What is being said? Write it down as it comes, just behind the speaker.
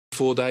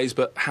4 days,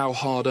 but how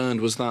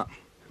hard-earned was that?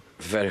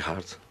 Very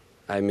hard.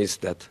 I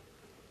missed that.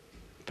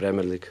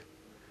 Premier League.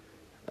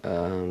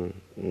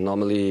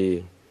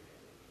 Normally,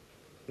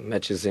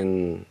 matches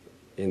in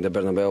the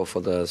Bernabeu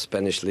for the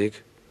Spanish League,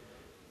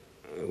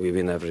 we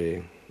win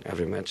every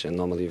match, and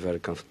normally very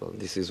comfortable.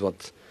 This is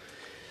what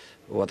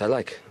I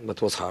like,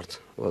 but was hard.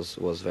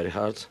 Was very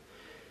hard.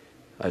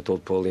 I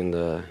told Paul in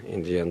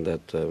the end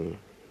that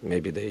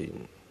maybe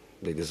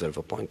they deserve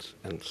a point,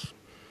 and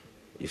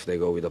if they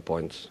go with a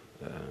point,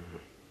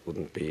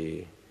 wouldn't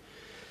be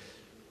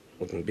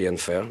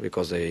unfair,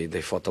 because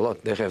they fought a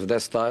lot. They have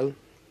their style,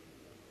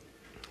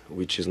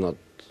 which is not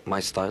my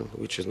style,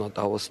 which is not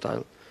our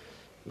style,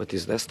 but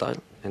it's their style.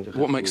 And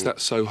what makes that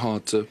so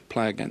hard to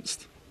play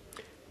against?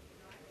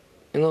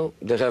 You know,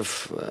 they have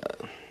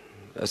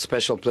a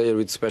special player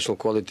with special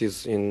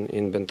qualities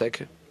in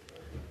Benteke.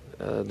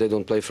 They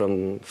don't play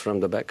from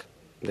the back.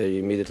 They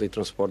immediately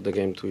transport the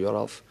game to your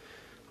half.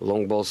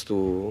 Long balls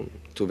to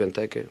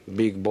Benteke,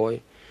 big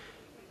boy,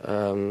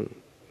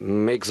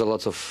 makes a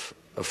lot of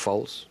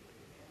fouls.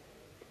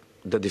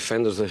 The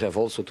defenders, they have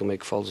also to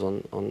make fouls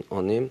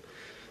on him.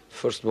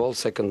 First ball,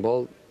 second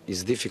ball,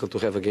 it's difficult to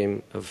have a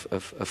game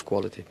of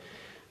quality.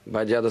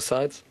 By the other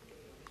side,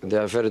 they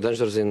are very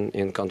dangerous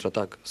in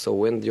counter-attack. So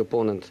when the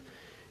opponent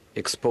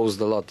exposed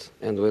a lot,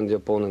 and when the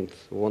opponent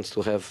wants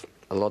to have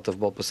a lot of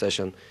ball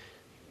possession,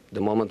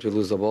 the moment we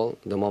lose the ball,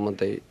 the moment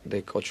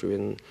they catch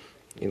you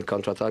in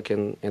counter-attack,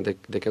 and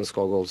they can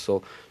score goals.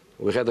 So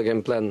we had a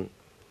game plan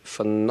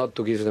for not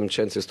to give them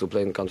chances to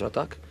play in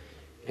counter-attack.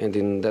 And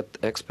in that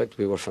aspect,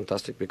 we were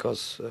fantastic,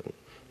 because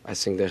I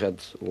think they had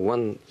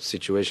one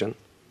situation,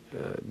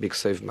 big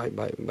save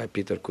by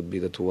Peter, could be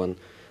the 2-1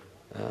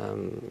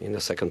 in the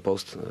second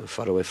post,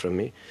 far away from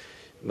me.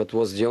 But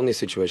was the only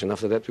situation.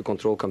 After that, we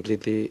control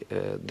completely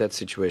that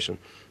situation.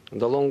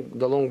 The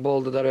long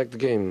ball, the direct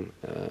game,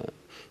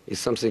 is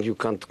something you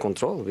can't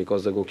control,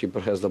 because the goalkeeper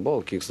has the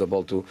ball, kicks the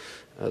ball to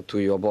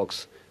your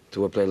box,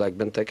 to a player like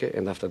Benteke,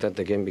 and after that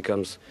the game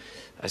becomes,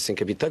 I think,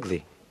 a bit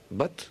ugly.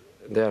 But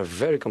they are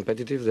very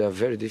competitive, they are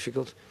very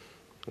difficult,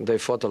 they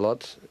fought a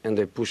lot, and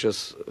they push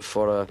us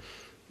for a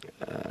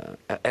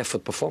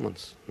effort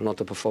performance, not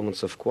a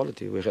performance of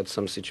quality. We had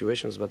some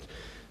situations, but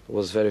it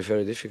was very,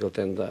 very difficult,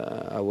 and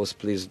I was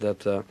pleased that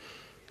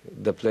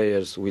the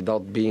players,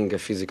 without being a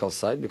physical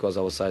side, because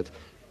our side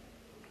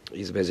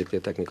is basically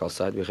a technical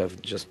side, we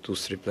have just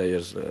 2-3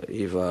 players,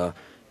 Eva,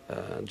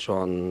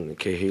 John,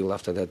 Cahill.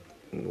 After that,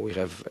 we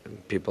have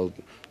people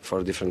for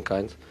a different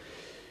kind.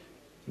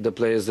 The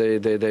players,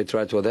 they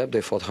tried to adapt,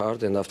 they fought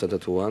hard, and after the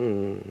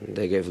 2-1,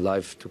 they gave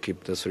life to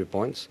keep the 3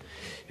 points.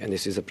 And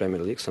this is a Premier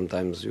League.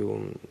 Sometimes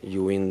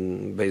you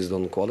win based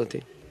on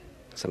quality.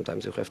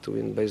 Sometimes you have to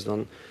win based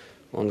on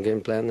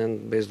game plan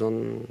and based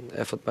on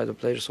effort by the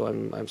players. So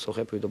I'm so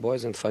happy with the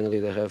boys. And finally,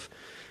 they have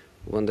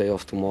 1 day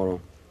off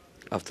tomorrow,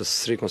 after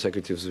 3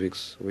 consecutive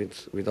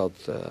weeks without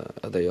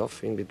a day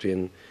off, in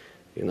between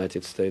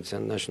United States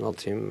and national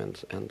team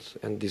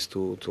and these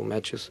two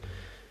matches.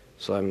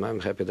 So I'm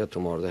happy that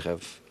tomorrow they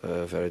have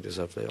a very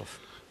deserved day off.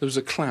 There was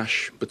a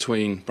clash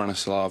between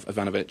Branislav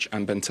Ivanovic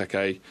and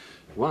Benteke.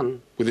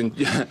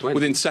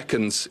 Within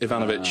seconds,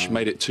 Ivanovic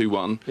made it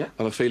 2-1. Yeah.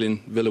 I have a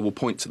feeling Villa will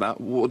point to that.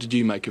 What did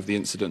you make of the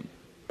incident?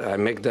 I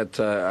make that,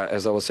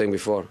 as I was saying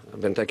before,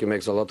 Benteke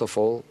makes a lot of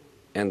foul,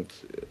 and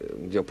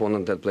the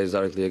opponent that plays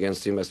directly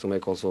against him has to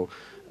make also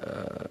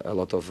a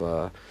lot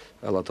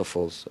of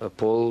fouls.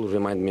 Paul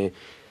reminded me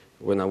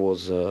when I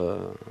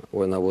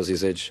was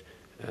his age,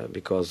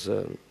 because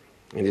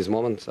in this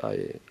moment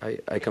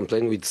I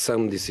complain with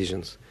some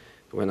decisions.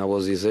 When I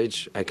was his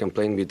age, I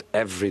complained with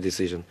every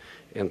decision,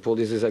 and Paul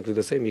is exactly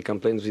the same. He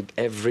complains with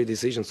every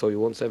decision, so he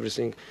wants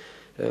everything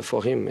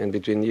for him. And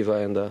between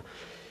Eva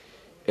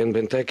and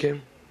Benteke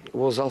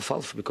was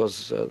half-half,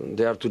 because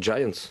they are two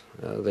giants.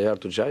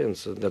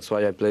 That's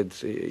why I played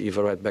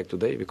Eva right back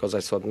today, because I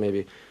thought maybe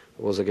it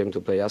was a game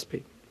to play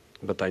Aspi,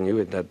 but I knew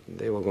it that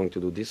they were going to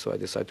do this, so I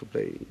decided to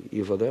play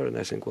Eva there, and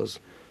I think was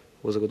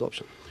a good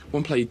option.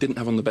 One player you didn't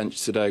have on the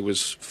bench today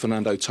was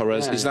Fernando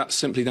Torres. Yeah. Is that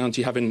simply down to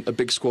you having a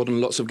big squad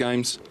and lots of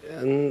games?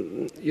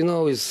 And you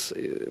know,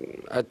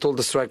 I told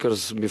the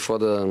strikers before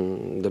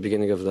the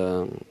beginning of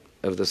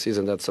the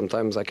season that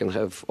sometimes I can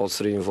have all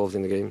 3 involved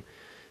in the game.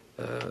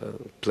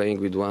 Playing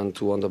with 1,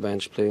 2 on the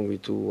bench, playing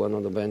with 2, 1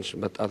 on the bench,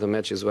 but other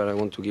matches where I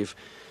want to give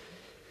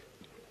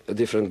a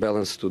different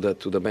balance to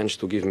the bench,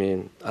 to give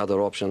me other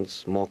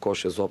options, more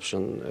cautious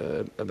option,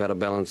 a better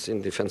balance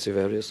in defensive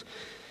areas.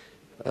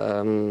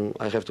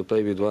 I have to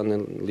play with 1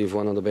 and leave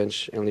 1 on the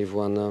bench and leave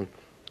 1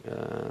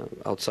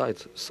 outside.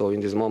 So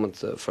in this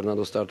moment,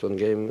 Fernando started 1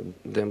 game,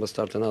 Demba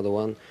started another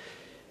 1,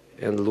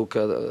 and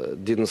Luca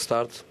didn't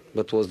start,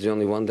 but was the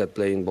only one that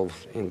played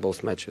in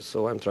both matches.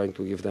 So I'm trying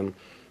to give them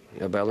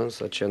a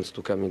balance, a chance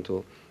to come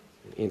into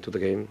the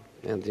game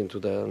and into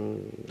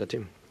the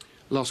team.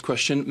 Last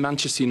question,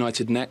 Manchester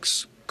United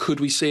next. Could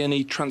we see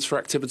any transfer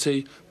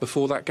activity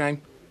before that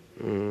game?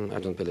 I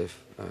don't believe.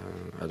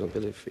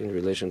 In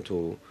relation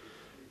to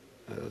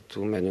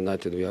Man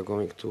United, we are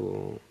going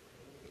to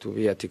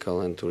be ethical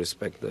and to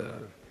respect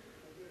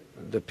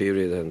the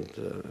period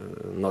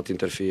and not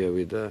interfere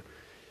with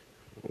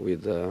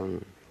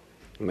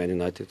Man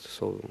United.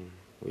 So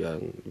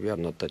we are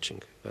not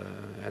touching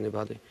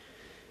anybody,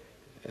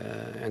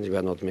 and we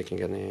are not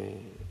making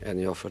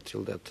any offer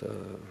till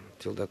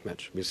that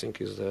match. We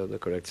think is the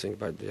correct thing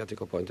by the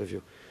ethical point of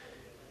view.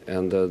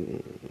 And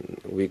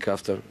week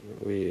after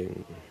we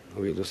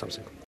will do something.